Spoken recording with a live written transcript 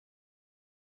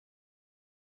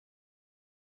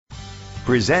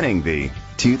Presenting the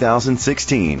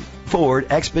 2016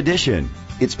 Ford Expedition.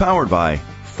 It's powered by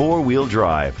four-wheel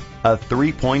drive, a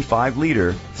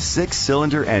 3.5-liter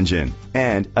six-cylinder engine,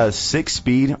 and a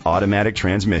 6-speed automatic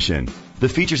transmission. The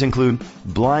features include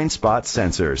blind spot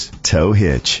sensors, tow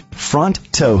hitch,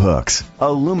 front tow hooks,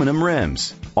 aluminum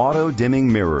rims,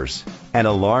 auto-dimming mirrors, an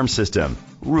alarm system,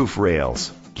 roof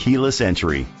rails, keyless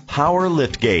entry, power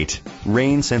liftgate,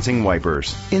 rain-sensing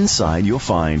wipers. Inside you'll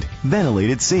find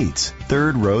ventilated seats,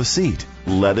 third-row seat,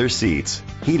 leather seats,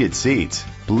 heated seats,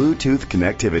 Bluetooth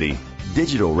connectivity,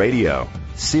 digital radio,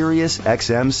 Sirius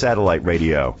XM satellite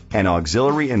radio, and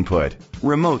auxiliary input,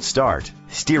 remote start,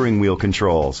 steering wheel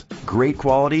controls. Great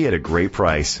quality at a great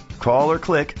price. Call or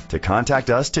click to contact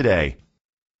us today.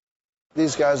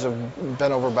 These guys have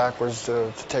bent over backwards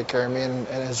to take care of me, and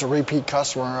as a repeat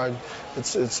customer,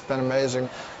 it's been amazing.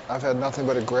 I've had nothing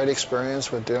but a great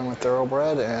experience with dealing with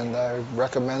Thoroughbred, and I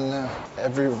recommend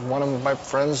every one of my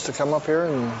friends to come up here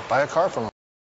and buy a car from them.